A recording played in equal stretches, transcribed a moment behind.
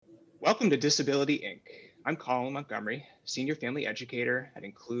Welcome to Disability Inc. I'm Colin Montgomery, Senior Family Educator at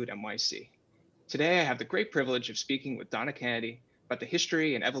Include NYC. Today, I have the great privilege of speaking with Donna Kennedy about the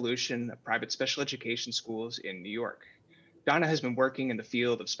history and evolution of private special education schools in New York. Donna has been working in the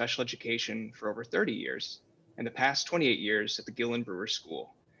field of special education for over 30 years, and the past 28 years at the Gillen Brewer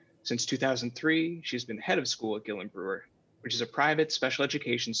School. Since 2003, she's been head of school at Gillen Brewer, which is a private special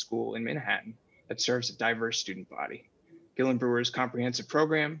education school in Manhattan that serves a diverse student body. Gillen Brewer's comprehensive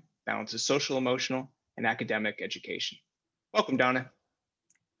program balances social, emotional, and academic education. Welcome, Donna.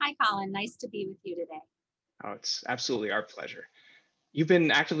 Hi, Colin. Nice to be with you today. Oh, it's absolutely our pleasure. You've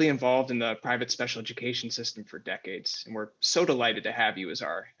been actively involved in the private special education system for decades, and we're so delighted to have you as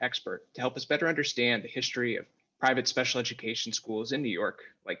our expert to help us better understand the history of private special education schools in New York,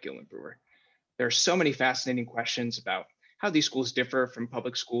 like Gillen Brewer. There are so many fascinating questions about how these schools differ from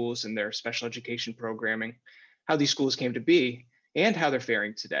public schools and their special education programming, how these schools came to be, and how they're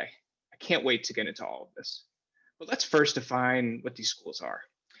faring today. I can't wait to get into all of this. But let's first define what these schools are.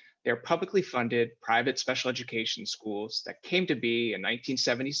 They're publicly funded private special education schools that came to be in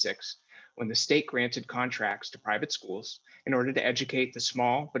 1976 when the state granted contracts to private schools in order to educate the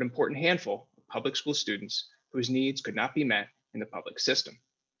small but important handful of public school students whose needs could not be met in the public system.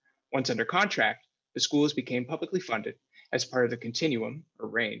 Once under contract, the schools became publicly funded as part of the continuum or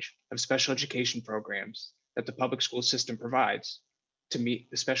range of special education programs that the public school system provides to meet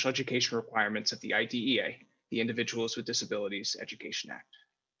the special education requirements of the IDEA, the Individuals with Disabilities Education Act.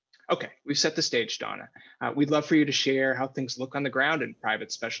 Okay, we've set the stage, Donna. We'd love for you to share how things look on the ground in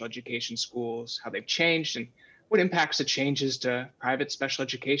private special education schools, how they've changed, and what impacts the changes to private special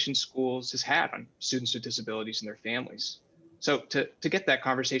education schools has had on students with disabilities and their families. So to get that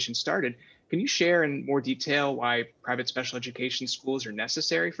conversation started, can you share in more detail why private special education schools are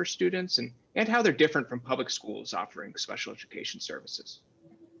necessary for students and how they're different from public schools offering special education services?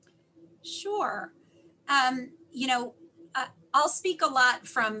 Sure. Um, you know, I'll speak a lot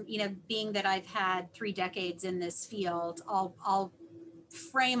from, being that I've had 3 decades in this field. I'll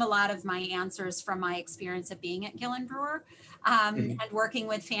frame a lot of my answers from my experience of being at Gillen Brewer Mhm. and working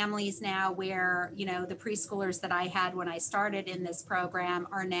with families now where, the preschoolers that I had when I started in this program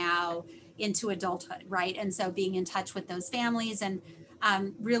are now into adulthood, right? And so being in touch with those families and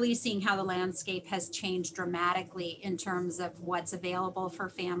really seeing how the landscape has changed dramatically in terms of what's available for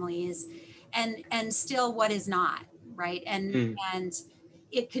families and still what is not, right? Mm. And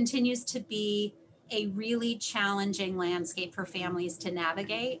it continues to be a really challenging landscape for families to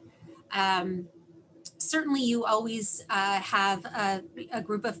navigate. Um, Certainly, you always have a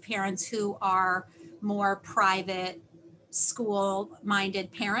group of parents who are more private school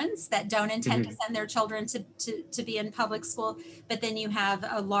minded parents that don't intend to Mhm. send their children to be in public school. But then you have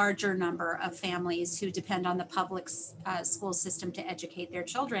a larger number of families who depend on the public school system to educate their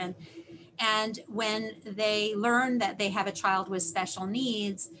children. And when they learn that they have a child with special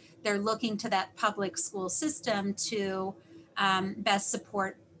needs, they're looking to that public school system to best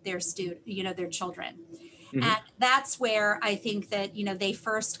support their their children. And Mhm. that's where I think that, they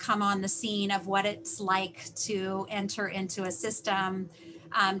first come on the scene of what it's like to enter into a system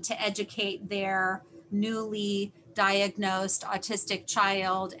to educate their newly diagnosed autistic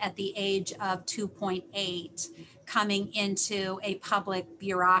child at the age of 2.8 coming into a public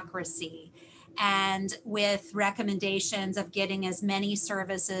bureaucracy and with recommendations of getting as many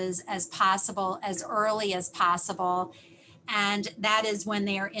services as possible as early as possible. And that is when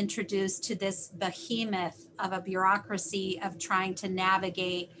they are introduced to this behemoth of a bureaucracy of trying to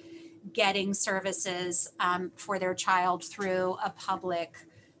navigate getting services for their child through a public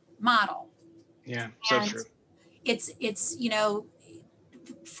model. Yeah, so And true. it's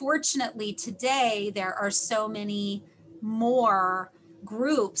fortunately today there are so many more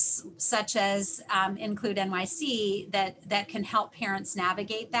groups such as Include NYC that can help parents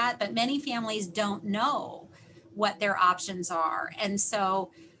navigate that, but many families don't know what their options are, and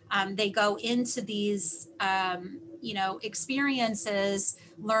so they go into these experiences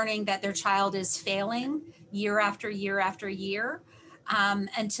learning that their child is failing year after year after year,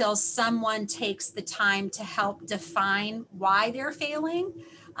 until someone takes the time to help define why they're failing,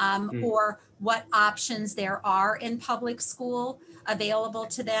 Mm. or what options there are in public school available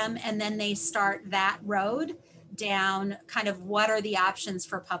to them. And then they start that road down, kind of what are the options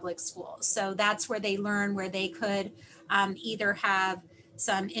for public schools. So that's where they learn where they could either have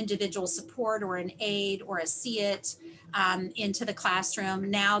some individual support or an aide or a SEAT into the classroom.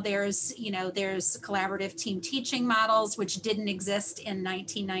 Now there's collaborative team teaching models, which didn't exist in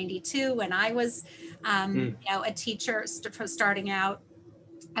 1992 when I was Mm. a teacher starting out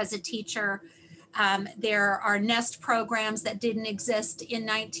as a teacher. There are NEST programs that didn't exist in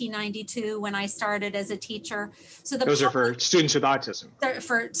 1992 when I started as a teacher. So those are for students with autism.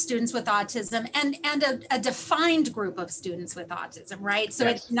 For students with autism and a defined group of students with autism, right? So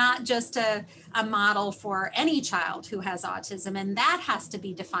Yes. It's not just a model for any child who has autism, and that has to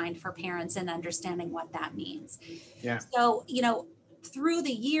be defined for parents and understanding what that means. Yeah. So, through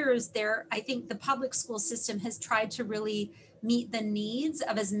the years I think the public school system has tried to really meet the needs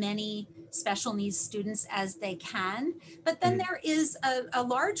of as many special needs students as they can. But then there is a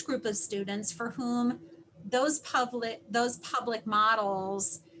large group of students for whom those public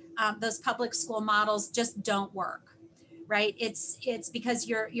models, those public school models just don't work, right? It's because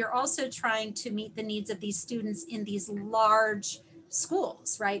you're also trying to meet the needs of these students in these large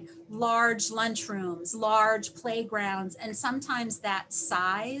schools, right? Large lunchrooms, large playgrounds, and sometimes that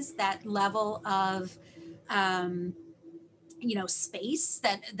size, that level of space,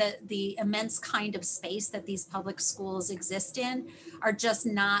 that the immense kind of space that these public schools exist in are just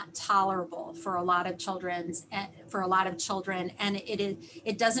not tolerable for a lot of children, and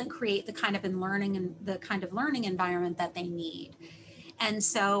it doesn't create the kind of learning environment that they need. And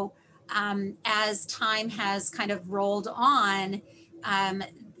so as time has kind of rolled on,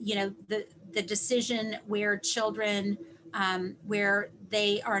 the decision where children where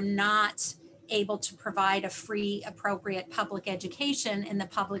they are not able to provide a free, appropriate public education in the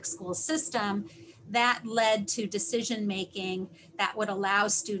public school system, that led to decision making that would allow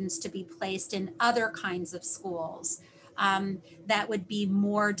students to be placed in other kinds of schools that would be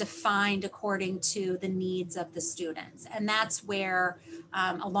more defined according to the needs of the students. And that's where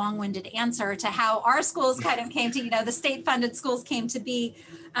a long-winded answer to how our schools kind of came to, the state-funded schools came to be.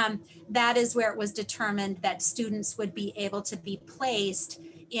 That is where it was determined that students would be able to be placed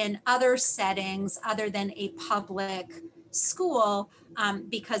in other settings other than a public school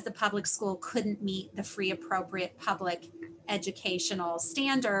because the public school couldn't meet the free, appropriate public educational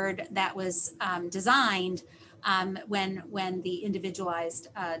standard that was designed when the Individualized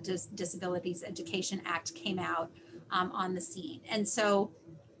Disabilities Education Act came out on the scene. And so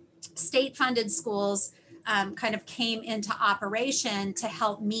state-funded schools kind of came into operation to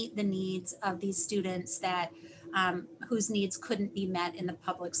help meet the needs of these students that whose needs couldn't be met in the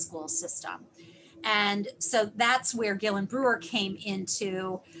public school system. And so that's where Gillen Brewer came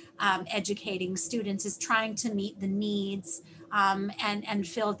into educating students, is trying to meet the needs and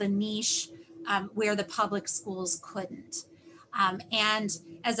fill the niche where the public schools couldn't. And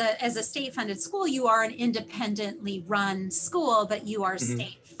as a state-funded school, you are an independently run school, but you are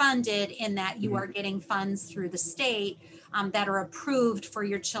state-funded in that you are getting funds through the state that are approved for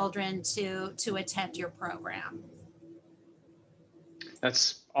your children to attend your program.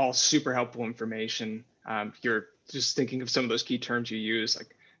 That's all super helpful information. You're just thinking of some of those key terms you use,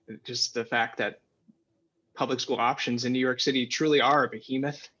 like just the fact that public school options in New York City truly are a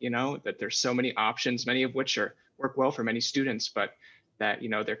behemoth, that there's so many options, many of which work well for many students, but that,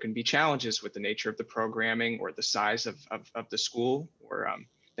 there can be challenges with the nature of the programming or the size of the school or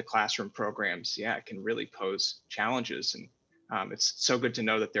the classroom programs. Yeah, it can really pose challenges. And it's so good to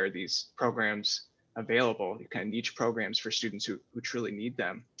know that there are these programs available, kind of niche programs for students who truly need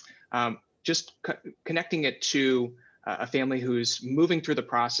them. Just connecting it to a family who's moving through the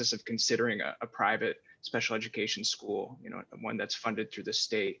process of considering a private special education school, one that's funded through the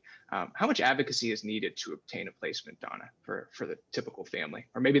state. How much advocacy is needed to obtain a placement, Donna, for the typical family?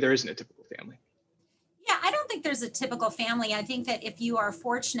 Or maybe there isn't a typical family. Yeah, I don't think there's a typical family. I think that if you are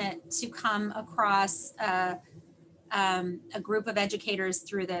fortunate to come across a group of educators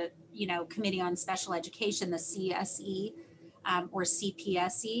through the Committee on Special Education, the CSE or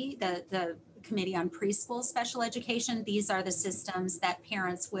CPSE, the Committee on Preschool Special Education, these are the systems that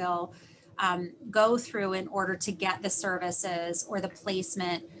parents will go through in order to get the services or the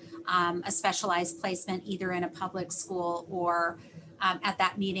placement, a specialized placement, either in a public school or at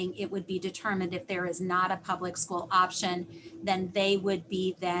that meeting, it would be determined if there is not a public school option, then they would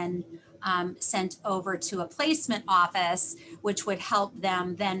be then sent over to a placement office, which would help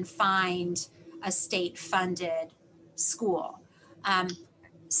them then find a state-funded school.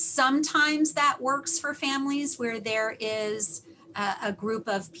 Sometimes that works for families where there is a group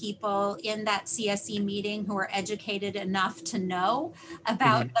of people in that CSE meeting who are educated enough to know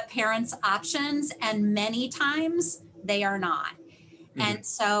about the parents' options, and many times they are not. And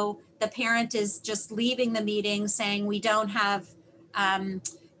so the parent is just leaving the meeting saying, we don't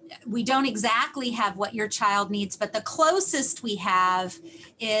exactly have what your child needs, but the closest we have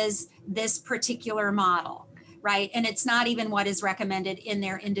is this particular model, right? And it's not even what is recommended in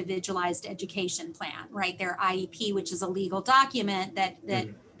their individualized education plan, right? Their IEP, which is a legal document that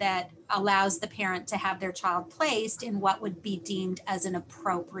that allows the parent to have their child placed in what would be deemed as an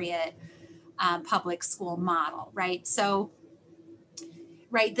appropriate public school model, right? So,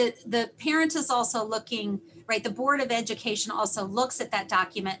 right, the parent is also looking, right, the Board of Education also looks at that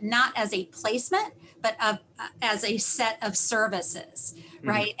document not as a placement, but as a set of services,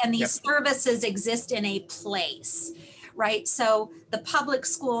 right? And these services exist in a place, right? So the public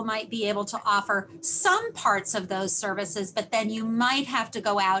school might be able to offer some parts of those services, but then you might have to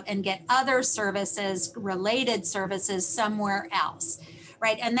go out and get other services, related services somewhere else,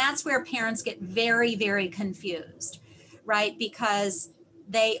 right? And that's where parents get very, very confused, right? Because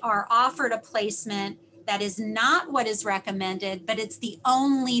they are offered a placement that is not what is recommended, but it's the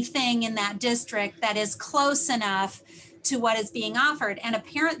only thing in that district that is close enough to what is being offered. And a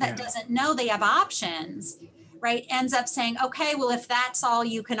parent that doesn't know they have options, right, ends up saying, okay, well, if that's all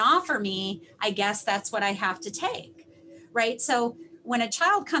you can offer me, I guess that's what I have to take, right? So when a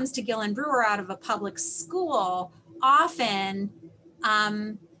child comes to Gillen Brewer out of a public school, often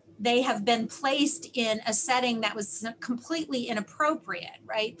they have been placed in a setting that was completely inappropriate,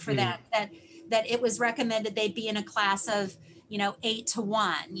 right, for them, that it was recommended they be in a class of, 8 to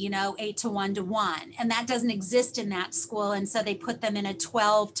 1, 8 to 1 to 1. And that doesn't exist in that school. And so they put them in a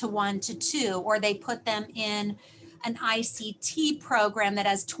 12 to 1 to 2, or they put them in an ICT program that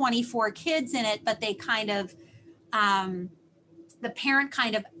has 24 kids in it, but they kind of, the parent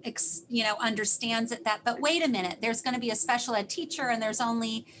kind of, understands it but wait a minute, there's going to be a special ed teacher and there's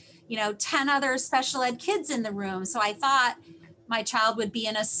only, 10 other special ed kids in the room. So I thought my child would be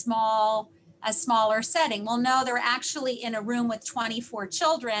in a smaller setting. Well, no, they're actually in a room with 24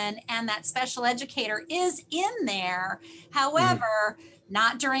 children and that special educator is in there. However,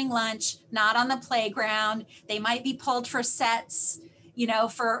 not during lunch, not on the playground. They might be pulled for sets,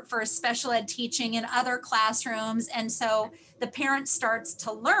 for special ed teaching in other classrooms. And so the parent starts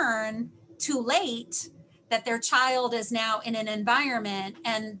to learn too late that their child is now in an environment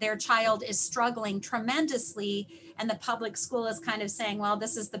and their child is struggling tremendously. And the public school is kind of saying, well,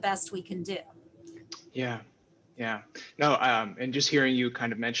 this is the best we can do. Yeah. No, and just hearing you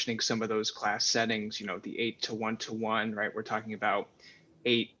kind of mentioning some of those class settings, the 8 to 1 to 1, right? We're talking about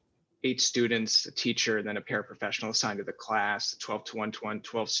eight students, a teacher, then a paraprofessional assigned to the class, 12 to 1 to 1,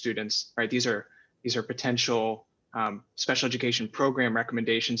 12 students, right? These are potential special education program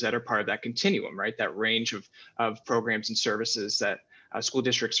recommendations that are part of that continuum, right? That range of programs and services that school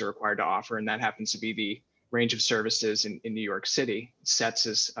districts are required to offer. And that happens to be the range of services in New York City. SETS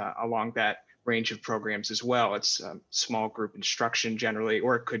is along that range of programs as well. It's small group instruction generally,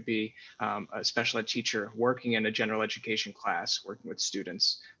 or it could be a special ed teacher working in a general education class, working with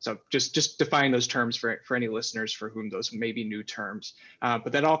students. So just defining those terms for any listeners for whom those may be new terms.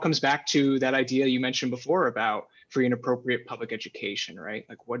 But that all comes back to that idea you mentioned before about free and appropriate public education, right?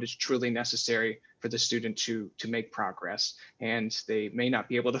 Like what is truly necessary for the student to make progress. And they may not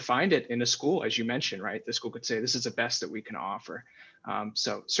be able to find it in a school, as you mentioned, right? The school could say, this is the best that we can offer.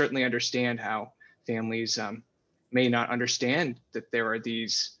 So certainly understand how families may not understand that there are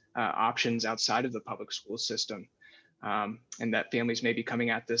these options outside of the public school system, and that families may be coming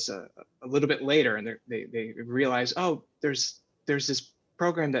at this a little bit later, and they realize, oh, there's this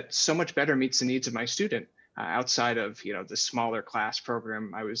program that so much better meets the needs of my student outside of the smaller class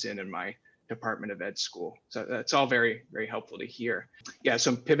program I was in my Department of Ed school. So that's all very, very helpful to hear. Yeah,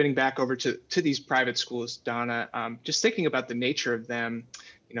 so I'm pivoting back over to these private schools, Donna, just thinking about the nature of them,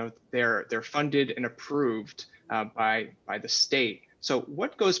 they're funded and approved by the state. So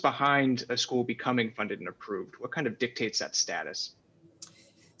what goes behind a school becoming funded and approved? What kind of dictates that status?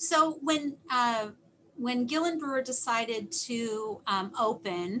 So when Gillen Brewer decided to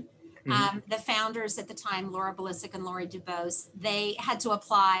open, the founders at the time, Laura Balisic and Lori Dubose, they had to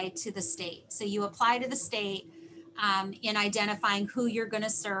apply to the state. So you apply to the state in identifying who you're going to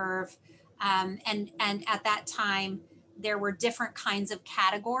serve. And at that time, there were different kinds of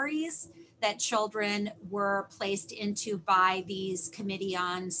categories that children were placed into by these Committee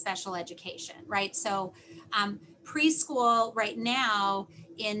on Special Education, right? So preschool right now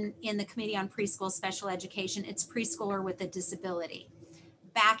in the Committee on Preschool Special Education, it's preschooler with a disability.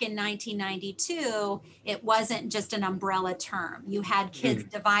 Back in 1992, it wasn't just an umbrella term. You had kids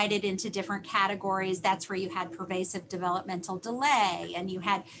divided into different categories. That's where you had pervasive developmental delay, and you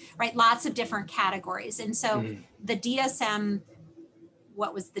had, right, lots of different categories. And so the DSM,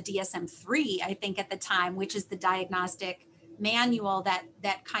 what was the DSM-3, I think at the time, which is the diagnostic manual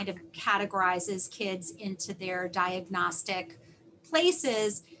that kind of categorizes kids into their diagnostic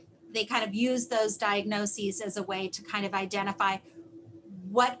places, they kind of use those diagnoses as a way to kind of identify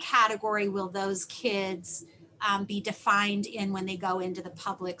what category will those kids be defined in when they go into the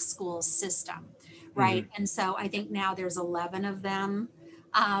public school system, right? And so I think now there's 11 of them,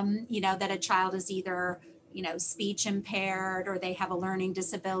 that a child is either, speech impaired or they have a learning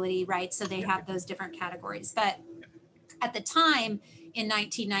disability, right? So they have those different categories. But at the time in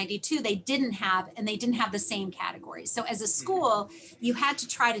 1992, they didn't have the same categories. So as a school, you had to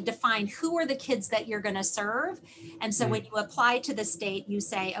try to define who are the kids that you're going to serve. And so when you apply to the state, you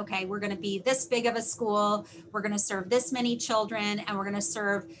say, okay, we're going to be this big of a school, we're going to serve this many children, and we're going to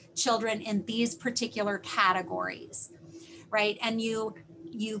serve children in these particular categories, right? And you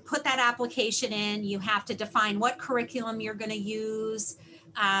put that application in, you have to define what curriculum you're going to use.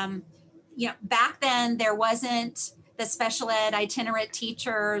 Back then there wasn't the special ed itinerant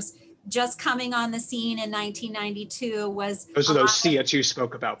teachers just coming on the scene in 1992. Those are those SEATs you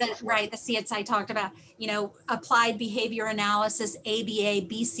spoke about before. Right, the SEATs I talked about, applied behavior analysis, ABA,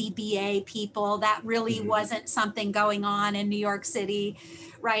 BCBA people, that really wasn't something going on in New York City,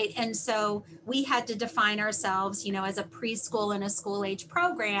 right? And so we had to define ourselves, as a preschool and a school age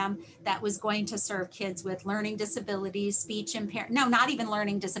program that was going to serve kids with learning disabilities, speech impaired, no, not even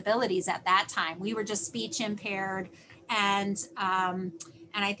learning disabilities at that time. We were just speech impaired and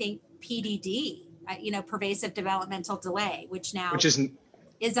I think PDD, pervasive developmental delay, which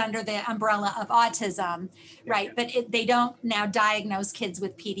is under the umbrella of autism, right? But they don't now diagnose kids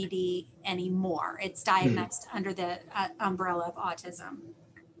with PDD anymore. It's diagnosed under the umbrella of autism.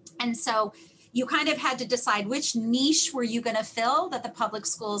 And so you kind of had to decide which niche were you going to fill that the public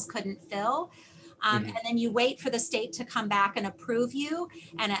schools couldn't fill. And then you wait for the state to come back and approve you.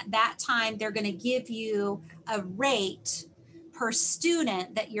 And at that time, they're going to give you a rate per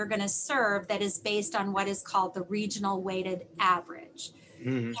student that you're going to serve that is based on what is called the regional weighted average.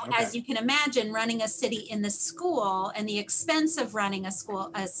 So as you can imagine, running a city in the school and the expense of running a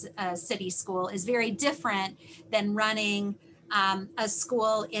city school is very different than running a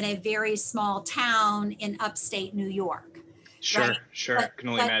school in a very small town in upstate New York. Sure, right? I can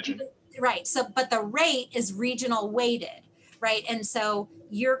only imagine. Right. So, but the rate is regional weighted, right? And so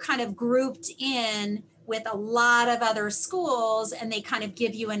you're kind of grouped in with a lot of other schools and they kind of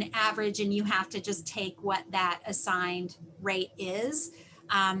give you an average and you have to just take what that assigned rate is,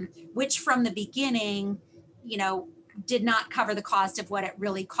 which from the beginning, did not cover the cost of what it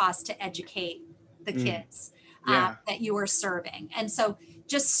really cost to educate the kids that you were serving. And so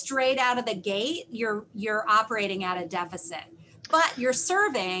just straight out of the gate, you're operating at a deficit, but you're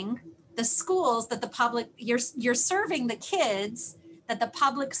serving the schools that you're serving the kids that the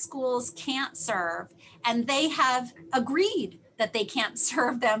public schools can't serve. And they have agreed that they can't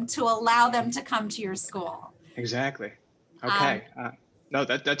serve them to allow them to come to your school. Exactly. Okay. No,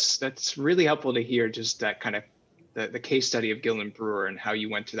 that's really helpful to hear, just that kind of the case study of Gilman Brewer and how you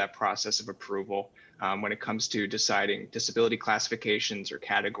went through that process of approval when it comes to deciding disability classifications or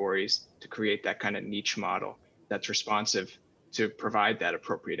categories to create that kind of niche model that's responsive to provide that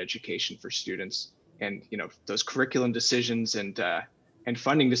appropriate education for students. And those curriculum decisions and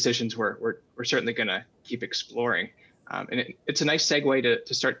funding decisions we're certainly going to keep exploring. And it's a nice segue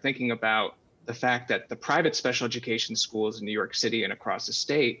to start thinking about the fact that the private special education schools in New York City and across the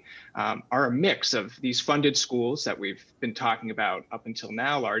state are a mix of these funded schools that we've been talking about up until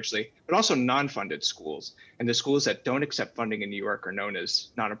now largely, but also non-funded schools. And the schools that don't accept funding in New York are known as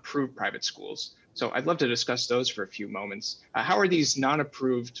non-approved private schools. So I'd love to discuss those for a few moments. How are these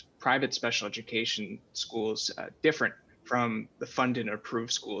non-approved private special education schools different from the funded and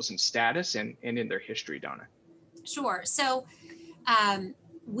approved schools in status and in their history, Donna? Sure. So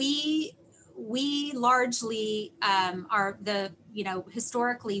we largely are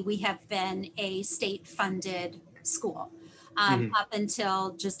historically we have been a state funded school up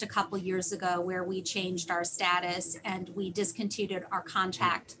until just a couple years ago, where we changed our status and we discontinued our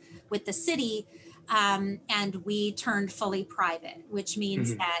contract with the city and we turned fully private, which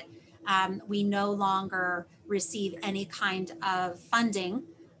means that we no longer receive any kind of funding,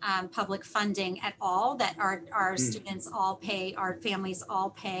 public funding at all, that our students all pay, our families all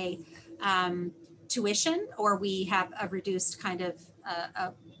pay tuition, or we have a reduced kind of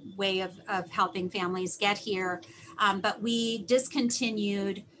a way of helping families get here. But we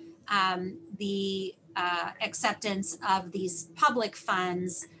discontinued the acceptance of these public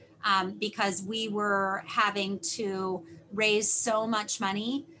funds because we were having to raise so much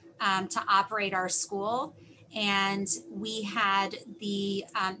money to operate our school. And we had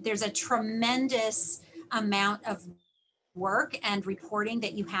there's a tremendous amount of work and reporting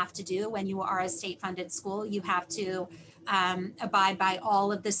that you have to do when you are a state funded school. You have to abide by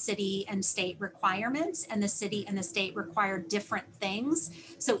all of the city and state requirements, and the city and the state require different things.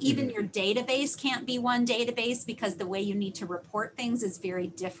 So even your database can't be one database because the way you need to report things is very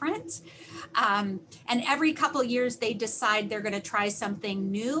different. And every couple of years they decide they're going to try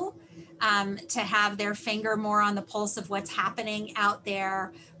something new, to have their finger more on the pulse of what's happening out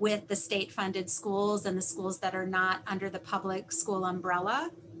there with the state funded schools and the schools that are not under the public school umbrella.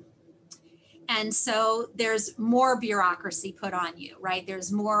 And so there's more bureaucracy put on you, right?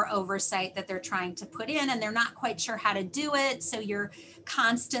 There's more oversight that they're trying to put in, and they're not quite sure how to do it. So you're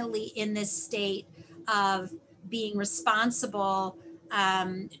constantly in this state of being responsible,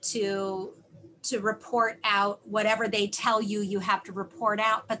 to report out whatever they tell you you have to report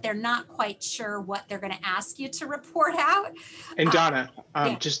out, but they're not quite sure what they're going to ask you to report out. And Donna,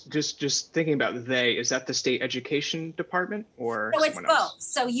 Yeah. just thinking about they, is that the state education department or So it's someone else? both.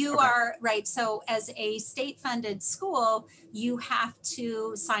 So you Okay. are right. So as a state funded school, you have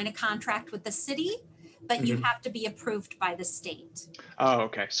to sign a contract with the city, but you have to be approved by the state. Oh,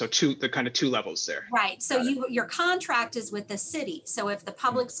 okay. So the kind of two levels there. Right. So Got it. your contract is with the city. So if the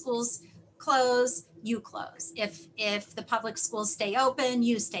public schools close, you close. If the public schools stay open,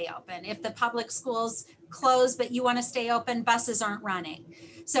 you stay open. If the public schools close but you want to stay open, buses aren't running.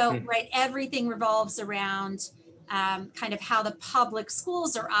 So right, everything revolves around kind of how the public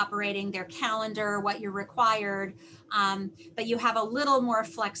schools are operating, their calendar, what you're required. But you have a little more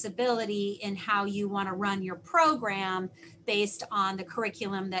flexibility in how you want to run your program based on the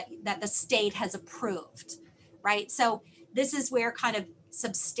curriculum that the state has approved, right? So this is where kind of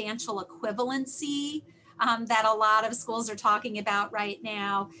substantial equivalency that a lot of schools are talking about right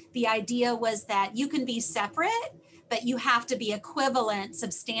now. The idea was that you can be separate, but you have to be equivalent,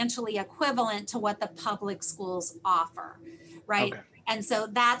 substantially equivalent to what the public schools offer, right? Okay. And so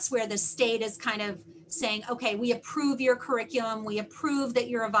that's where the state is kind of saying, okay, we approve your curriculum, we approve that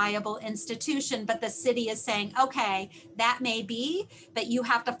you're a viable institution, but the city is saying, okay, that may be, but you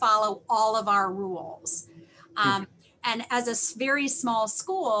have to follow all of our rules. And as a very small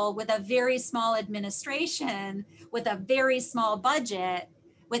school with a very small administration, with a very small budget,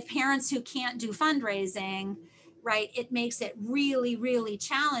 with parents who can't do fundraising, right, it makes it really, really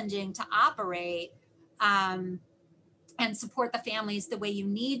challenging to operate and support the families the way you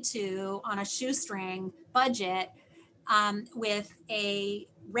need to on a shoestring budget, with a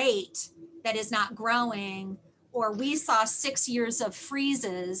rate that is not growing. Or we saw 6 years of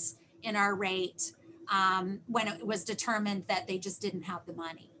freezes in our rate when it was determined that they just didn't have the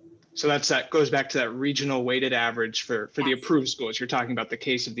money. So that goes back to that regional weighted average for the Yes. approved schools. You're talking about the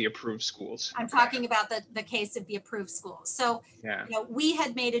case of the approved schools. I'm talking about the case of the approved schools. So Yeah. we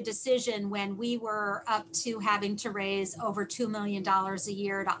had made a decision when we were up to having to raise over $2 million a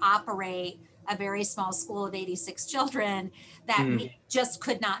year to operate a very small school of 86 children that we just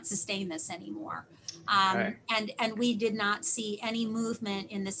could not sustain this anymore. Okay. And we did not see any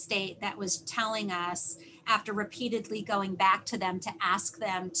movement in the state that was telling us, after repeatedly going back to them to ask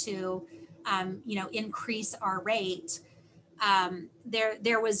them to, increase our rate.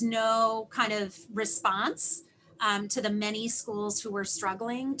 There was no kind of response to the many schools who were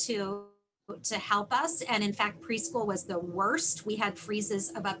struggling to help us. And in fact, preschool was the worst. We had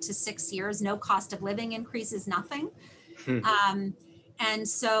freezes of up to 6 years, no cost of living increases, nothing. And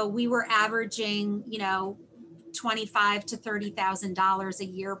so we were averaging, $25,000 to $30,000 a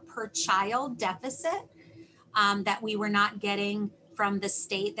year per child deficit that we were not getting from the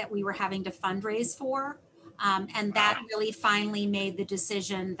state that we were having to fundraise for. And that really finally made the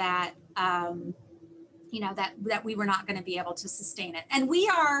decision that, that we were not going to be able to sustain it. And we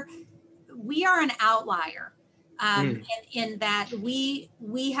are an outlier in that we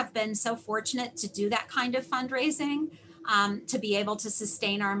have been so fortunate to do that kind of fundraising. To be able to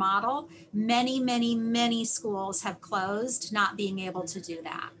sustain our model. Many, many, many schools have closed, not being able to do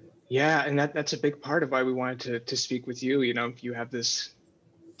that. Yeah, and that's a big part of why we wanted to speak with you. You have this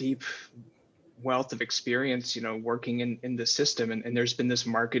deep wealth of experience, working in the system, and there's been this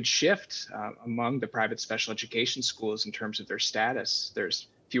marked shift among the private special education schools in terms of their status. There's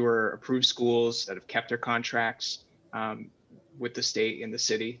fewer approved schools that have kept their contracts with the state and the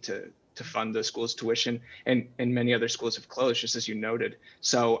city to fund the school's tuition, and many other schools have closed, just as you noted.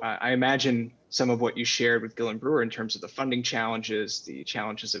 So I imagine some of what you shared with Gillen Brewer in terms of the funding challenges, the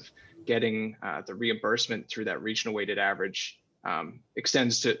challenges of getting the reimbursement through that regional weighted average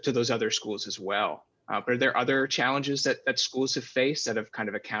extends to those other schools as well. But are there other challenges that schools have faced that have kind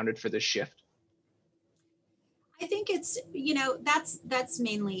of accounted for this shift? I think it's, that's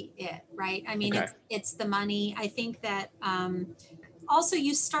mainly it, right? I mean, Okay. it's the money. I think that also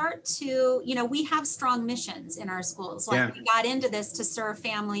you start to, we have strong missions in our schools. Like Yeah. we got into this to serve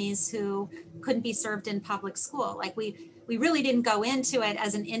families who couldn't be served in public school. Like we really didn't go into it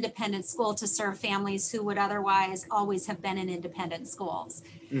as an independent school to serve families who would otherwise always have been in independent schools.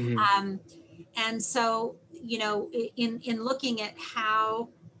 Hmm. And so, in looking at how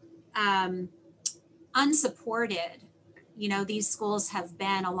unsupported, these schools have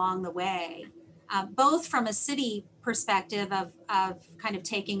been along the way, both from a city perspective of kind of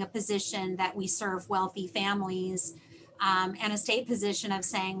taking a position that we serve wealthy families, and a state position of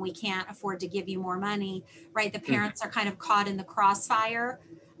saying we can't afford to give you more money, right? The parents are kind of caught in the crossfire.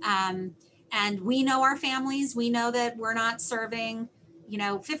 And we know our families, we know that we're not serving,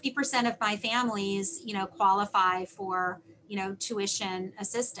 50% of my families, qualify for, tuition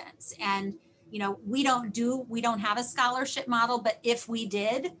assistance. And, we don't have a scholarship model, but if we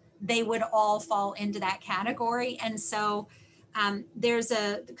did, they would all fall into that category. And so there's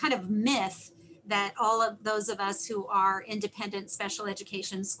a kind of myth that all of those of us who are independent special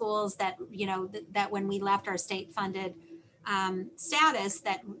education schools that, that when we left our state funded status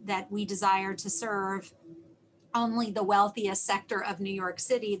that we desire to serve only the wealthiest sector of New York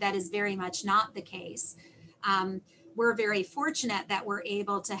City. That is very much not the case. We're very fortunate that we're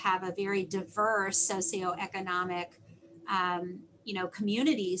able to have a very diverse socioeconomic,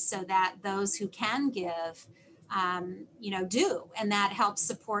 communities, so that those who can give, do, and that helps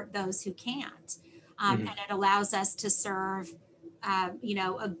support those who can't. And it allows us to serve,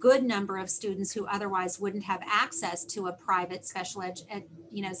 a good number of students who otherwise wouldn't have access to a private special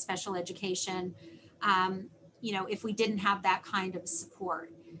education, if we didn't have that kind of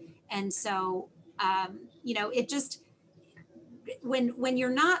support. And so, it just, when you're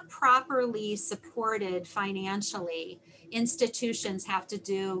not properly supported financially, institutions have to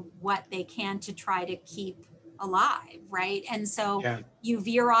do what they can to try to keep alive, right? And so you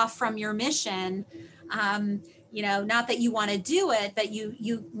veer off from your mission, not that you want to do it, but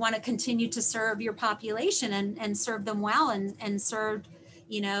you want to continue to serve your population and serve them well and serve,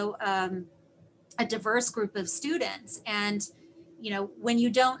 a diverse group of students. And, when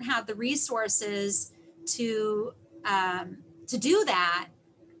you don't have the resources to do that,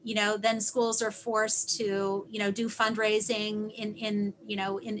 then schools are forced to, do fundraising in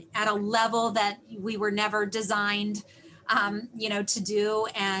at a level that we were never designed, to do.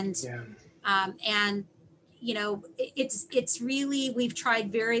 And, it's really, we've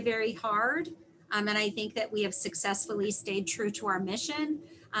tried very, very hard. And I think that we have successfully stayed true to our mission.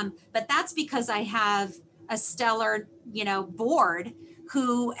 But that's because I have a stellar, board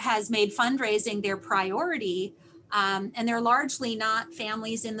who has made fundraising their priority. And they're largely not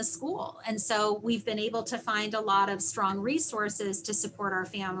families in the school. And so we've been able to find a lot of strong resources to support our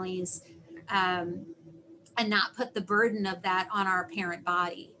families, and not put the burden of that on our parent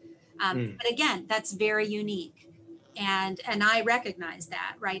body. But again, that's very unique. And I recognize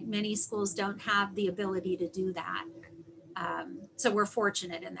that, right? Many schools don't have the ability to do that. So we're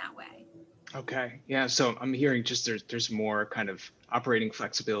fortunate in that way. Okay. Yeah. So I'm hearing just there's more kind of operating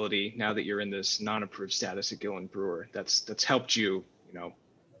flexibility now that you're in this non-approved status at Gillen Brewer. That's helped you,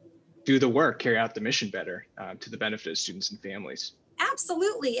 do the work, carry out the mission better, to the benefit of students and families.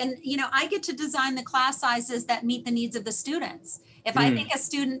 Absolutely. And, I get to design the class sizes that meet the needs of the students. If I think a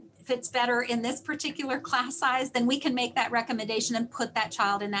student fits better in this particular class size, then we can make that recommendation and put that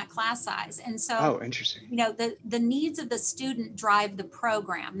child in that class size. And so, interesting. The needs of the student drive the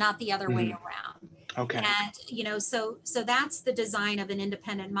program, not the other way around. Okay. And, so that's the design of an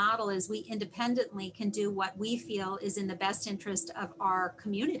independent model, is we independently can do what we feel is in the best interest of our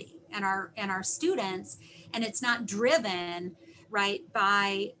community and our students. And it's not driven, right,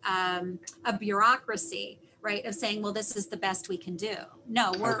 by a bureaucracy, right, of saying, well, this is the best we can do.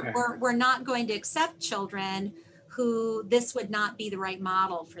 No, we're not going to accept children who this would not be the right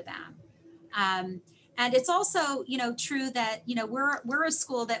model for them. And it's also, true that, we're a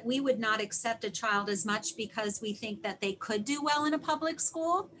school that we would not accept a child as much because we think that they could do well in a public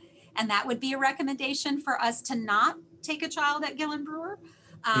school. And that would be a recommendation for us to not take a child at Gillen Brewer,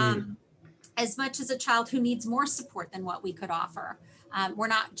 as much as a child who needs more support than what we could offer. We're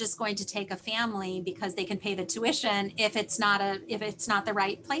not just going to take a family because they can pay the tuition if it's not the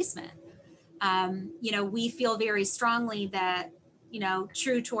right placement. We feel very strongly that,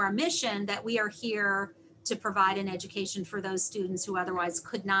 true to our mission, that we are here to provide an education for those students who otherwise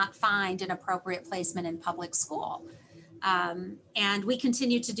could not find an appropriate placement in public school. And we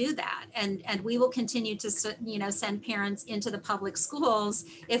continue to do that. And we will continue to, send parents into the public schools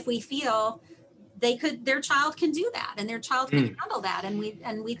if we feel their child can do that, and their child can Mm. handle that.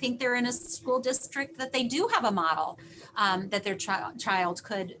 And we think they're in a school district that they do have a model that their child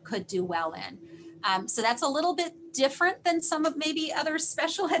could do well in. So that's a little bit different than some of maybe other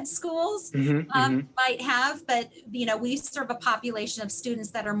special ed schools might have, but we serve a population of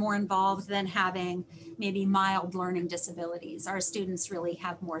students that are more involved than having maybe mild learning disabilities. Our students really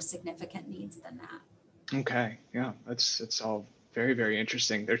have more significant needs than that. Okay, yeah, it's all very, very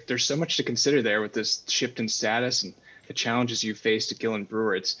interesting. There's so much to consider there with this shift in status and the challenges you faced at Gillen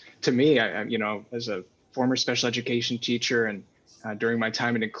Brewer. It's, to me, as a former special education teacher and during my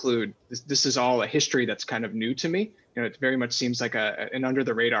time at Include, this is all a history that's kind of new to me. It very much seems like an under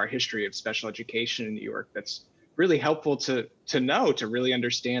the radar history of special education in New York that's really helpful to know, to really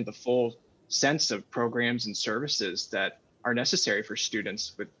understand the full sense of programs and services that are necessary for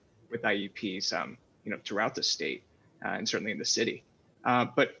students with IEPs, throughout the state and certainly in the city.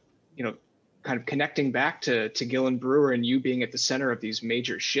 But kind of connecting back to Gillen Brewer and you being at the center of these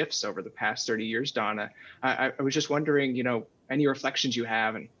major shifts over the past 30 years, Donna, I was just wondering, any reflections you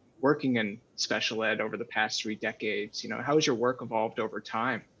have and working in special ed over the past 3 decades, how has your work evolved over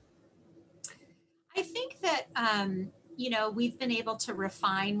time? I think that, we've been able to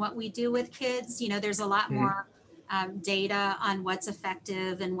refine what we do with kids. There's a lot more data on what's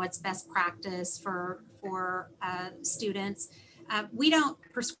effective and what's best practice for students. We don't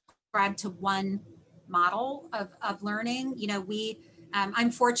prescribe to one model of learning.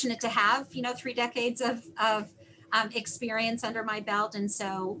 I'm fortunate to have 3 decades of experience under my belt, and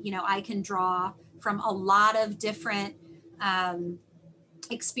so I can draw from a lot of different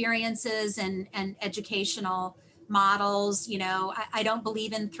experiences and educational models. I don't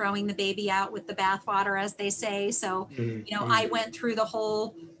believe in throwing the baby out with the bathwater, as they say. So, I went through the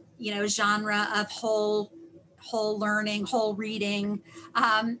whole, genre of whole learning, whole reading,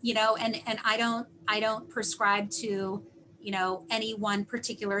 and I don't prescribe to, any one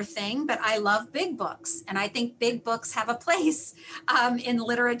particular thing, but I love big books. And I think big books have a place in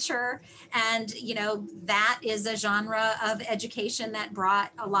literature. And, that is a genre of education that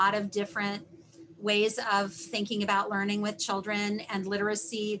brought a lot of different ways of thinking about learning with children and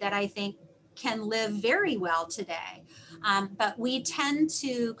literacy that I think can live very well today. But we tend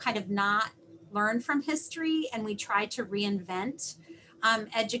to kind of not learn from history, and we try to reinvent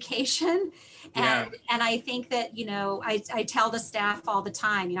education. Yeah. And I think that, I tell the staff all the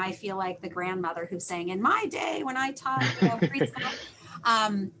time, I feel like the grandmother who's saying, in my day when I taught,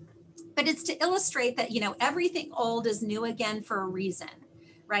 preschool. But it's to illustrate that, everything old is new again for a reason,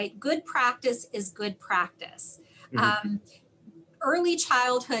 right? Good practice is good practice. Early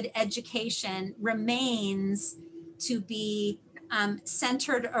childhood education remains to be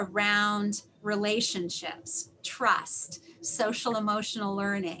centered around relationships, trust, social emotional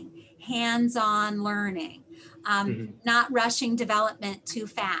learning, hands-on learning, not rushing development too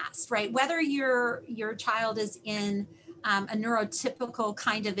fast, right? Whether your child is in a neurotypical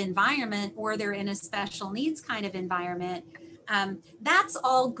kind of environment or they're in a special needs kind of environment, that's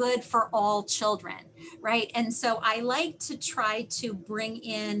all good for all children, right? And so I like to try to bring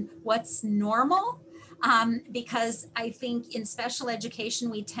in what's normal, because I think in special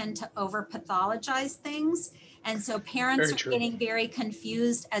education, we tend to over pathologize things. And so parents are getting very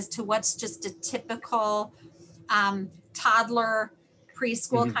confused as to what's just a typical toddler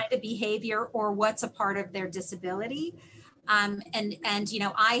preschool kind of behavior or what's a part of their disability. And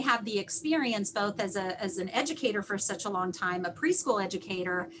I have the experience both as an educator for such a long time, a preschool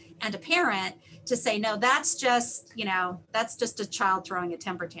educator and a parent, to say, no, that's just a child throwing a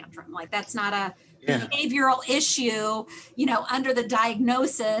temper tantrum. Like, that's not a behavioral issue, under the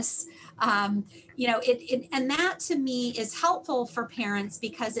diagnosis. And that to me is helpful for parents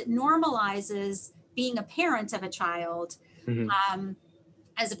because it normalizes being a parent of a child,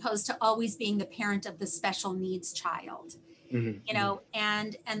 as opposed to always being the parent of the special needs child.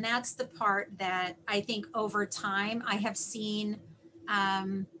 And that's the part that I think over time I have seen,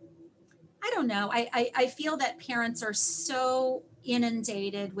 I don't know, I feel that parents are so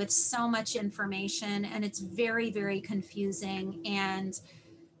inundated with so much information, and it's very, very confusing. And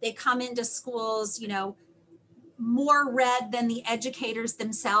they come into schools, more read than the educators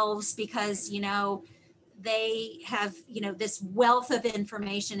themselves, because, they have, this wealth of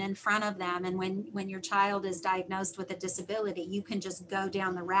information in front of them. And when your child is diagnosed with a disability, you can just go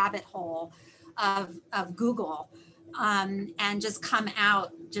down the rabbit hole of Google, and just come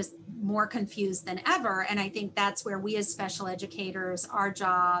out just more confused than ever. And I think that's where we as special educators, our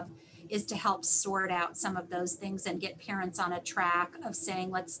job is to help sort out some of those things and get parents on a track of saying,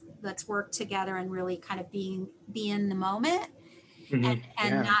 let's work together and really kind of be in the moment. and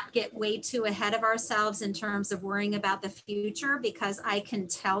not get way too ahead of ourselves in terms of worrying about the future, because I can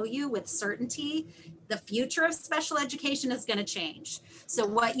tell you with certainty, the future of special education is going to change. So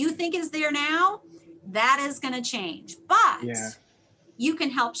what you think is there now, that is going to change, but you can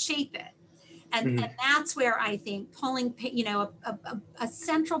help shape it. And that's where I think pulling, a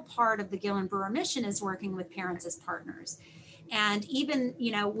central part of the Gillen Brewer mission is working with parents as partners. And even,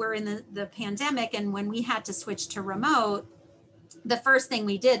 we're in the pandemic, and when we had to switch to remote, the first thing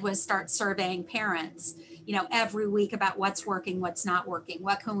we did was start surveying parents, every week about what's working, what's not working,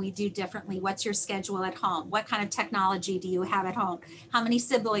 what can we do differently, what's your schedule at home, what kind of technology do you have at home, how many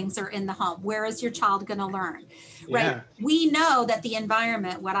siblings are in the home, where is your child going to learn, right? We know that the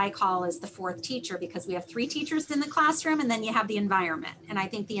environment, what I call is the fourth teacher, because we have 3 teachers in the classroom, and then you have the environment. And I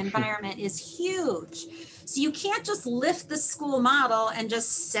think the environment is huge. So you can't just lift the school model and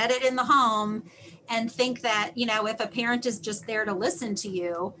just set it in the home and think that, if a parent is just there to listen to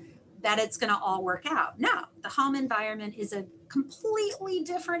you, that it's going to all work out. No, the home environment is a completely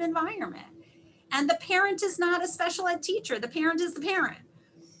different environment. And the parent is not a special ed teacher. The parent is the parent,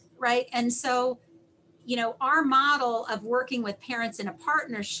 right? And so, our model of working with parents in a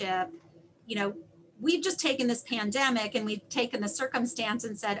partnership, we've just taken this pandemic and we've taken the circumstance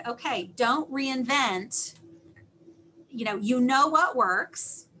and said, okay, don't reinvent, you know what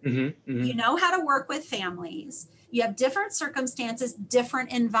works. You know how to work with families. You have different circumstances,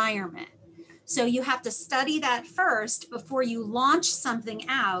 different environment. So you have to study that first before you launch something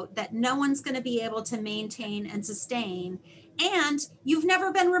out that no one's going to be able to maintain and sustain. And you've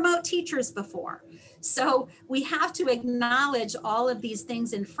never been remote teachers before. So we have to acknowledge all of these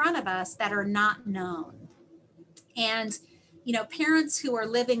things in front of us that are not known. And parents who are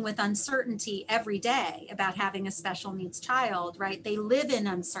living with uncertainty every day about having a special needs child, right? They live in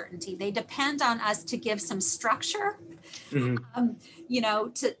uncertainty. They depend on us to give some structure, to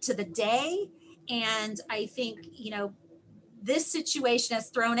the day. And I think, this situation has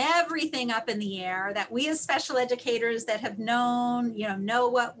thrown everything up in the air that we as special educators that have known, know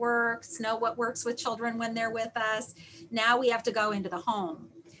what works with children when they're with us. Now we have to go into the home.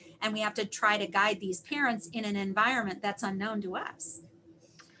 And we have to try to guide these parents in an environment that's unknown to us.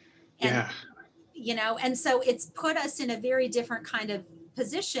 And, and so it's put us in a very different kind of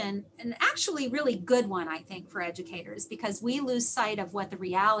position, and actually really good one, I think, for educators, because we lose sight of what the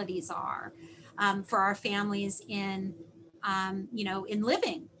realities are for our families in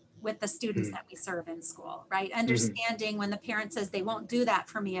living with the students that we serve in school, right? Understanding when the parent says they won't do that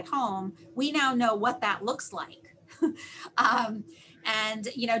for me at home, we now know what that looks like. And,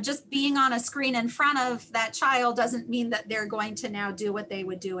 just being on a screen in front of that child doesn't mean that they're going to now do what they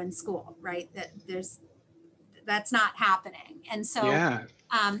would do in school, right? That's not happening. And so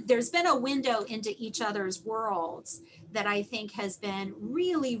there's been a window into each other's worlds that I think has been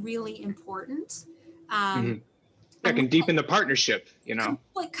really, really important. Can deepen the partnership,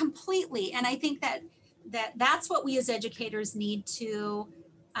 Completely. And I think that's what we as educators need to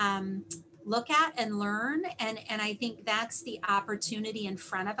look at and learn. And I think that's the opportunity in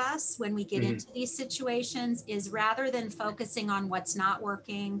front of us when we get into these situations, is rather than focusing on what's not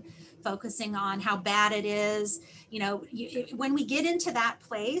working, focusing on how bad it is, when we get into that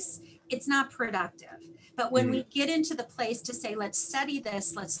place, it's not productive. But when we get into the place to say, let's study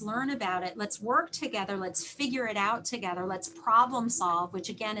this, let's learn about it, let's work together, let's figure it out together, let's problem solve, which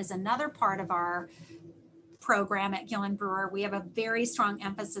again is another part of our program at Gillen Brewer. We have a very strong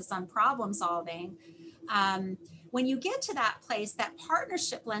emphasis on problem solving. When you get to that place, that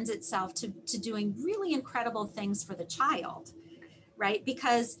partnership lends itself to doing really incredible things for the child, right?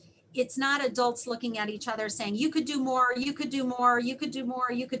 Because it's not adults looking at each other saying, you could do more, you could do more, you could do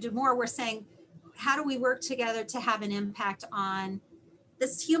more, you could do more. We're saying, how do we work together to have an impact on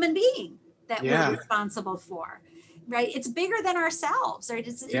this human being that we're responsible for, right? It's bigger than ourselves, right?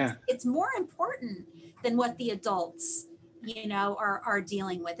 It's more important than what the adults, are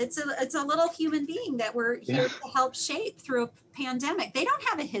dealing with. It's a little human being that we're here to help shape through a pandemic. They don't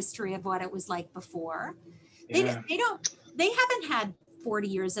have a history of what it was like before. They haven't had 40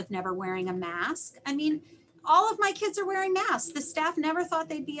 years of never wearing a mask. I mean, all of my kids are wearing masks. The staff never thought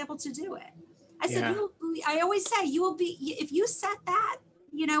they'd be able to do it. I said, I always say, you will be, if you set that,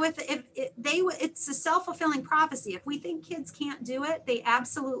 it's a self-fulfilling prophecy. If we think kids can't do it, they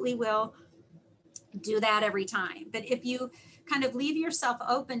absolutely will do that every time. But if you kind of leave yourself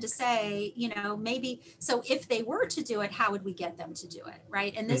open to say, maybe, so if they were to do it, how would we get them to do it?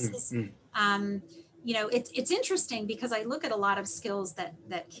 Right. And this is, it's interesting because I look at a lot of skills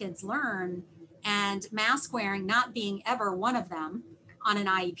that kids learn, and mask wearing not being ever one of them on an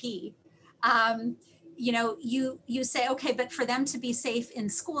IEP. you say, okay, but for them to be safe in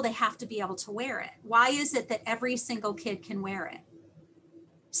school, they have to be able to wear it. Why is it that every single kid can wear it?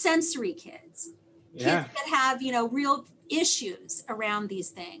 Sensory kids, Yeah. kids that have, real issues around these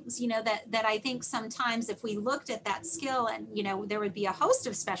things, that I think sometimes if we looked at that skill and, there would be a host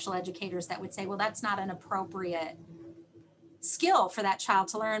of special educators that would say, well, that's not an appropriate skill for that child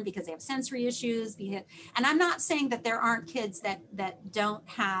to learn because they have sensory issues. And I'm not saying that there aren't kids that don't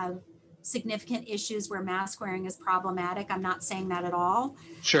have significant issues where mask wearing is problematic. I'm not saying that at all.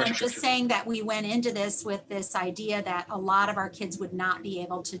 Sure. I'm just saying that we went into this with this idea that a lot of our kids would not be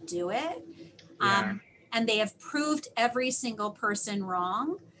able to do it. Yeah. And they have proved every single person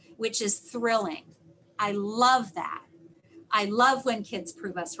wrong, which is thrilling. I love that. I love when kids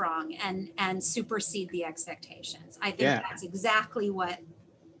prove us wrong and supersede the expectations. I think that's exactly what,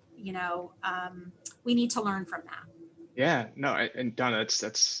 we need to learn from that. Yeah, no, and Donna,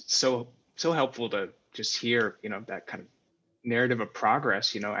 that's so helpful to just hear, that kind of narrative of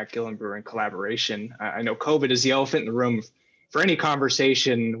progress, at Gillen Brewer in collaboration. I know COVID is the elephant in the room for any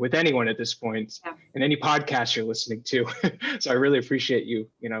conversation with anyone at this point, and any podcast you're listening to. So I really appreciate you,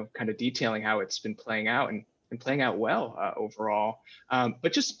 kind of detailing how it's been playing out and playing out well overall.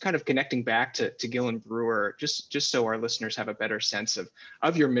 But just kind of connecting back to Gillen Brewer, just so our listeners have a better sense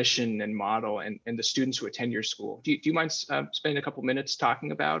of your mission and model and the students who attend your school. Do you mind spending a couple minutes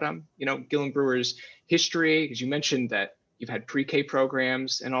talking about, Gillen Brewer's history? Because you mentioned that you've had pre-K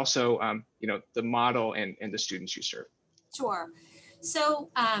programs and also, the model and the students you serve. Sure. So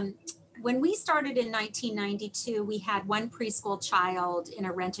when we started in 1992, we had one preschool child in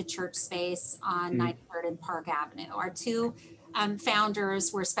a rented church space on 93rd and Park Avenue. Our two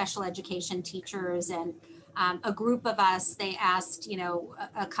founders were special education teachers, and a group of us, they asked,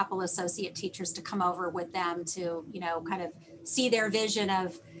 a couple associate teachers to come over with them to, kind of see their vision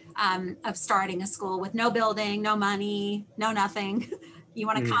of starting a school with no building, no money, no nothing. You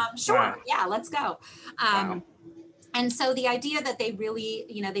want to come? Sure. Wow. Yeah, let's go. Wow. And so the idea that they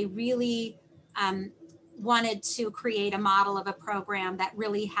really wanted to create a model of a program that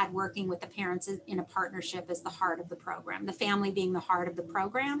really had working with the parents in a partnership as the heart of the program, the family being the heart of the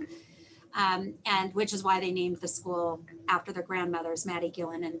program, and which is why they named the school after their grandmothers, Maddie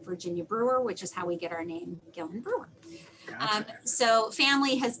Gillen and Virginia Brewer, which is how we get our name, Gillen Brewer. Gotcha. So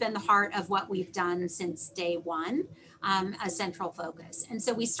family has been the heart of what we've done since day one, a central focus. And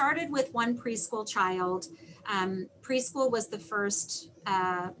so we started with one preschool child. Preschool was the first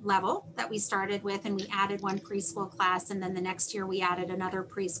level that we started with, and we added one preschool class. And then the next year we added another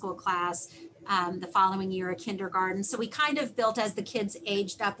preschool class. The following year, a kindergarten. So we kind of built as the kids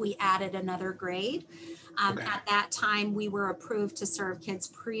aged up, we added another grade. Okay. At that time, we were approved to serve kids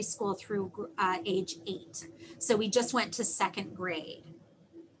preschool through age 8. So we just went to second grade.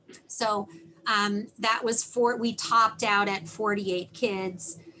 So that was we topped out at 48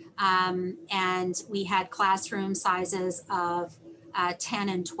 kids. And we had classroom sizes of 10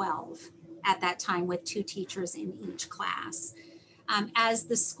 and 12 at that time with 2 teachers in each class. As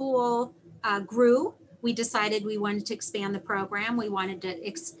the school grew, we decided we wanted to expand the program. We wanted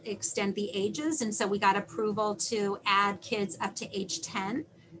to extend the ages. And so we got approval to add kids up to age 10.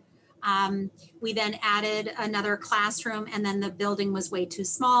 We then added another classroom, and then the building was way too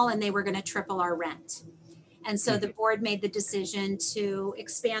small and they were going to triple our rent. And so the board made the decision to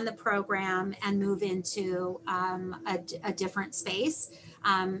expand the program and move into a different space.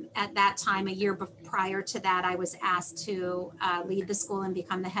 At that time, a year prior to that, I was asked to lead the school and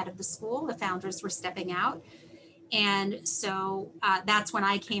become the head of the school. The founders were stepping out. And so that's when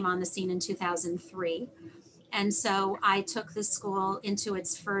I came on the scene in 2003. And so I took the school into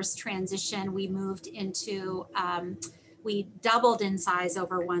its first transition. We moved into we doubled in size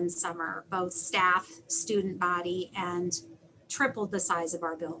over one summer, both staff, student body, and tripled the size of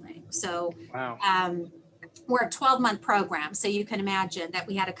our building. So wow. We're a 12-month program. So you can imagine that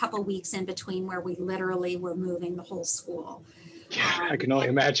we had a couple weeks in between where we literally were moving the whole school. Yeah, I can only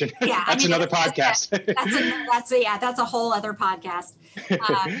imagine. Yeah, that's another podcast. That's a whole other podcast.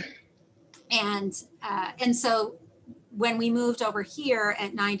 And so when we moved over here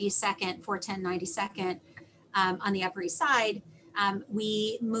at 92nd, 410 92nd, on the Upper East Side,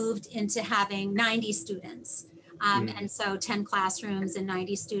 we moved into having 90 students. And so 10 classrooms and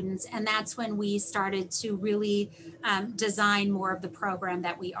 90 students. And that's when we started to really design more of the program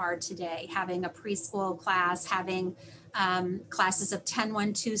that we are today, having a preschool class, having classes of 10,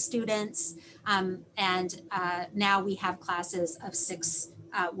 1, 2 students. And now we have classes of 6,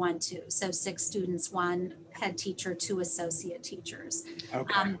 1, 2. So 6 students, 1 head teacher, 2 associate teachers.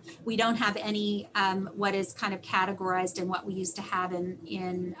 Okay. We don't have any what is kind of categorized in what we used to have in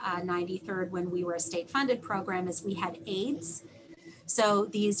 93rd when we were a state funded program is we had aides. So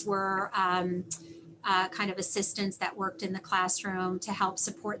these were kind of assistants that worked in the classroom to help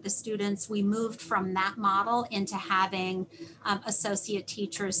support the students. We moved from that model into having associate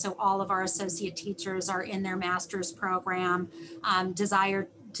teachers. So all of our associate teachers are in their master's program, desire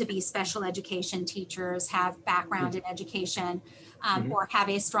to be special education teachers, have background in education, or have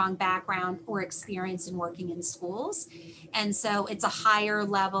a strong background or experience in working in schools. And so it's a higher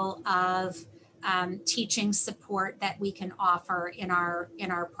level of teaching support that we can offer in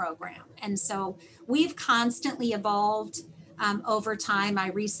our program. And so we've constantly evolved over time. I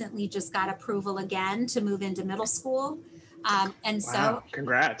recently just got approval again to move into middle school. And Wow, so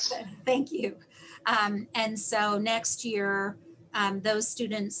congrats. thank you. And so next year, those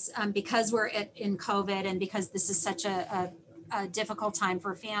students, because we're in COVID and because this is such a difficult time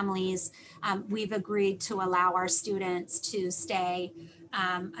for families, we've agreed to allow our students to stay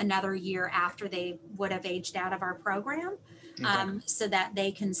another year after they would have aged out of our program, so that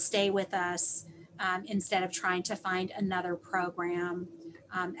they can stay with us instead of trying to find another program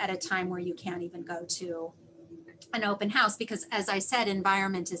at a time where you can't even go to an open house, because as I said,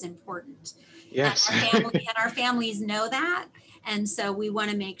 environment is important. Yes. And our families know that. And so we want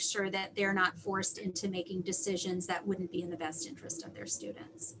to make sure that they're not forced into making decisions that wouldn't be in the best interest of their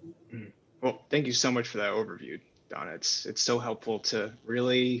students. Well, thank you so much for that overview, Donna. It's so helpful to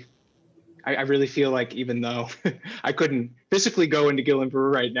really, I really feel like even though I couldn't physically go into Gillen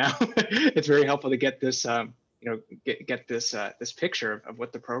Brewer right now, it's very helpful to get this, get this this picture of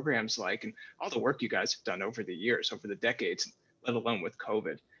what the program's like and all the work you guys have done over the years, over the decades, let alone with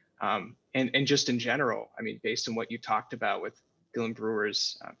COVID. And just in general, I mean, based on what you talked about with Gillen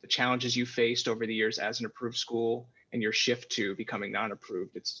Brewer's, the challenges you faced over the years as an approved school and your shift to becoming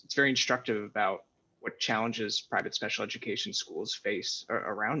non-approved, it's very instructive about what challenges private special education schools face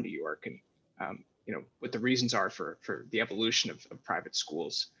around New York, and what the reasons are for the evolution of private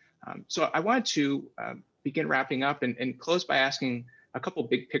schools. So I wanted to begin wrapping up and close by asking a couple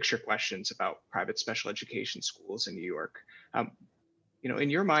big picture questions about private special education schools in New York. In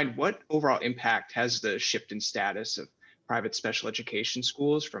your mind, what overall impact has the shift in status of private special education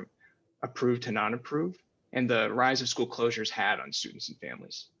schools from approved to non-approved and the rise of school closures had on students and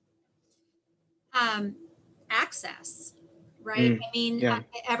families? Access, right? I mean, yeah.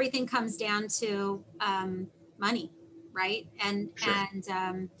 Everything comes down to money, right? And Sure.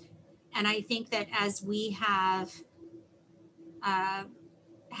 and I think that as we have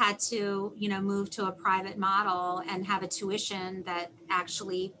had to, move to a private model and have a tuition that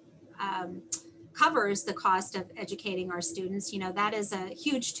actually covers the cost of educating our students, that is a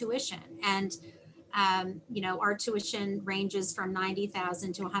huge tuition. And our tuition ranges from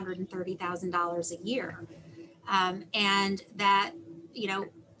 $90,000 to $130,000 a year. And that,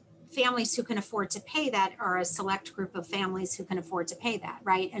 families who can afford to pay that are a select group of families who can afford to pay that,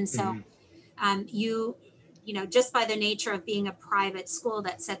 right? And so just by the nature of being a private school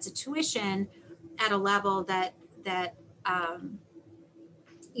that sets a tuition at a level that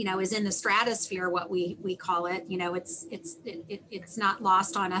is in the stratosphere, what we call it, it's not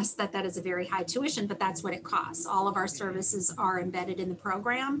lost on us that is a very high tuition, but that's what it costs. All of our services are embedded in the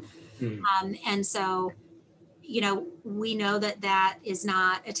program. And so, we know that is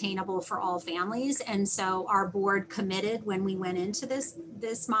not attainable for all families. And so our board committed when we went into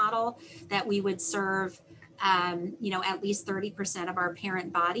this model that we would serve at least 30% of our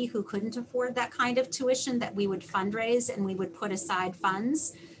parent body who couldn't afford that kind of tuition, that we would fundraise and we would put aside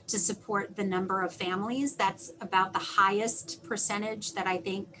funds to support the number of families. That's about the highest percentage that I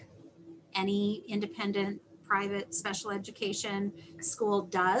think any independent private special education school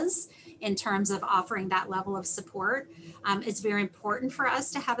does in terms of offering that level of support. It's very important for us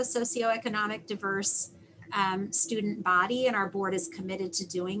to have a socioeconomic diverse student body, and our board is committed to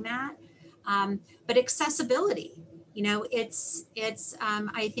doing that. But accessibility, it's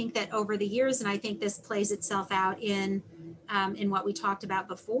I think that over the years, and I think this plays itself out in what we talked about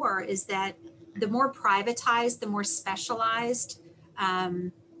before, is that the more privatized, the more specialized,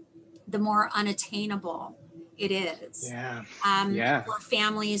 the more unattainable it is. For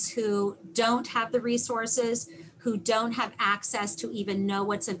families who don't have the resources, who don't have access to even know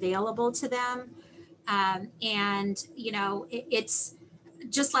what's available to them. It's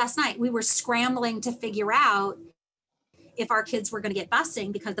just last night we were scrambling to figure out if our kids were going to get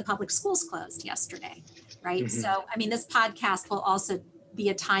busing because the public schools closed yesterday, right? Mhm. So, I mean, this podcast will also be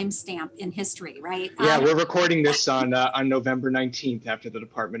a timestamp in history, right? Yeah, we're recording this on November 19th after the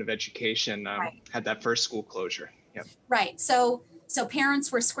Department of Education Right. had that first school closure. Yep. Right. So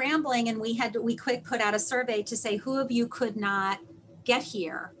parents were scrambling, and we quick put out a survey to say who of you could not get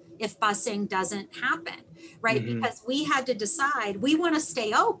here if busing doesn't happen, right? Mhm. Because we had to decide we want to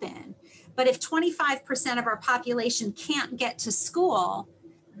stay open, but if 25% of our population can't get to school,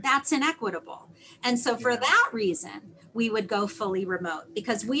 that's inequitable. And so for Yeah. that reason, we would go fully remote,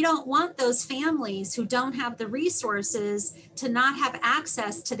 because we don't want those families who don't have the resources to not have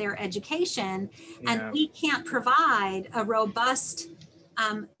access to their education. And Yeah. we can't provide a robust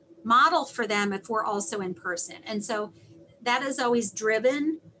model for them if we're also in person. And so that has always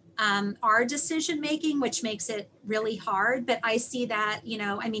driven our decision making, which makes it really hard. But I see that,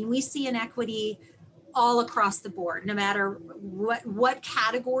 I mean, we see inequity all across the board, no matter what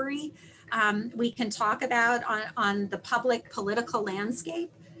category we can talk about on the public political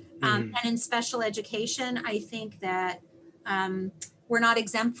landscape. Mhm. And in special education, I think that we're not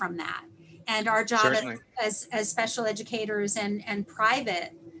exempt from that. And our job Certainly. as special educators and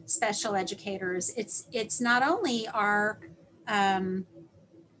private special educators, it's not only our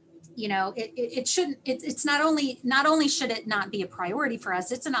it shouldn't it's not only should it not be a priority for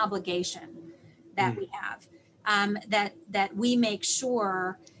us, it's an obligation that we have, that we make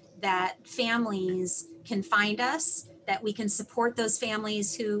sure that families can find us, that we can support those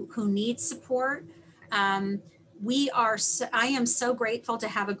families who need support. I am so grateful to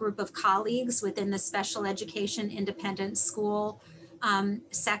have a group of colleagues within the special education independent school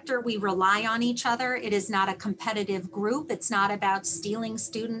sector. We rely on each other. It is not a competitive group. It's not about stealing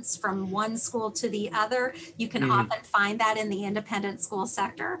students from one school to the other. You can often find that in the independent school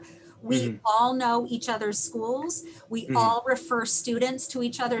sector. We all know each other's schools. We all refer students to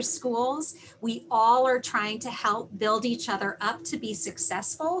each other's schools. We all are trying to help build each other up to be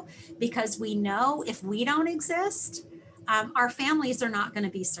successful, because we know if we don't exist, our families are not going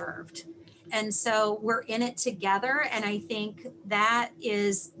to be served. And so we're in it together. And I think that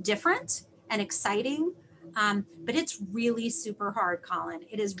is different and exciting. But it's really super hard, Colin.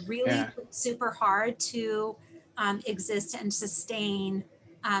 It is really Yeah. super hard to exist and sustain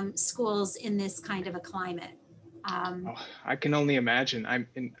schools in this kind of a climate. Oh, I can only imagine.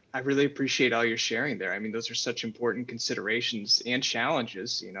 And I really appreciate all your sharing there. I mean, those are such important considerations and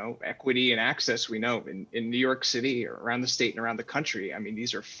challenges, equity and access, we know in New York City or around the state and around the country. I mean,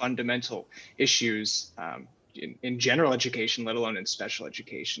 these are fundamental issues in general education, let alone in special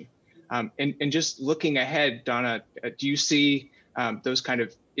education. And just looking ahead, Donna, do you see those kind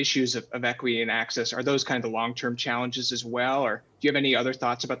of issues of equity and access? Are those kind of the long-term challenges as well? Or do you have any other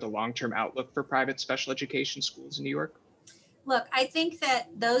thoughts about the long-term outlook for private special education schools in New York? Look, I think that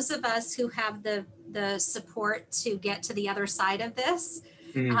those of us who have the support to get to the other side of this,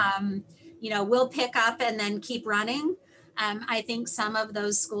 we'll pick up and then keep running. I think some of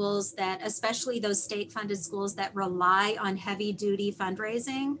those schools that, especially those state-funded schools that rely on heavy-duty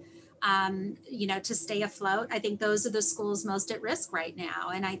fundraising, to stay afloat, I think those are the schools most at risk right now.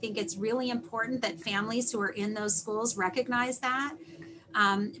 And I think it's really important that families who are in those schools recognize that,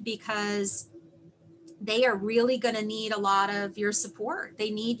 because they are really going to need a lot of your support. They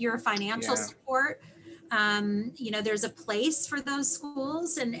need your financial support. There's a place for those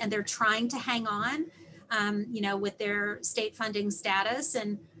schools, and they're trying to hang on, with their state funding status.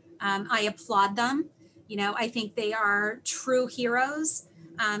 And I applaud them. I think they are true heroes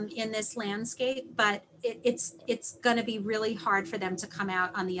in this landscape, but it's going to be really hard for them to come out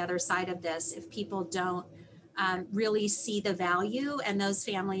on the other side of this if people don't really see the value. And those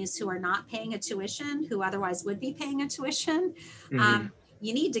families who are not paying a tuition, who otherwise would be paying a tuition,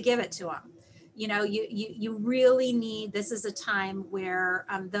 you need to give it to them. You really need, this is a time where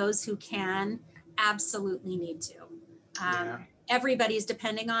those who can absolutely need to. Everybody's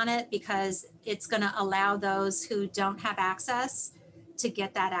depending on it, because it's going to allow those who don't have access to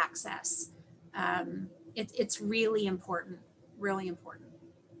get that access. It's really important, really important.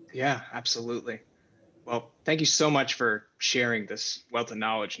 Yeah, absolutely. Well, thank you so much for sharing this wealth of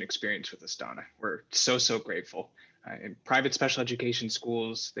knowledge and experience with us, Donna. We're so grateful. In private special education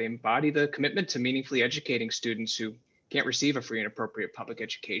schools, they embody the commitment to meaningfully educating students who can't receive a free and appropriate public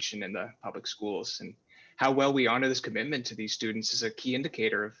education in the public schools. And how well we honor this commitment to these students is a key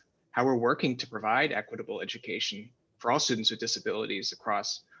indicator of how we're working to provide equitable education for all students with disabilities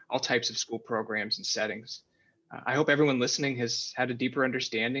across all types of school programs and settings. I hope everyone listening has had a deeper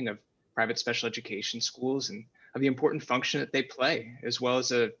understanding of private special education schools and of the important function that they play, as well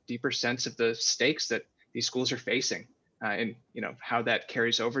as a deeper sense of the stakes that these schools are facing. and how that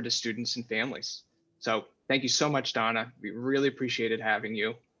carries over to students and families. So thank you so much, Donna. We really appreciated having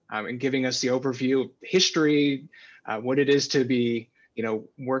you and giving us the overview of history, what it is to be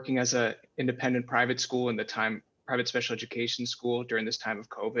working as a independent private school in the time private special education school during this time of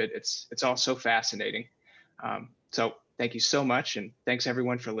COVID. It's all so fascinating. So thank you so much, and thanks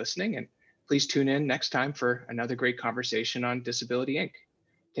everyone for listening. And please tune in next time for another great conversation on Disability Inc.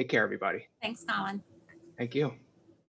 Take care, everybody. Thanks, Colin. Thank you.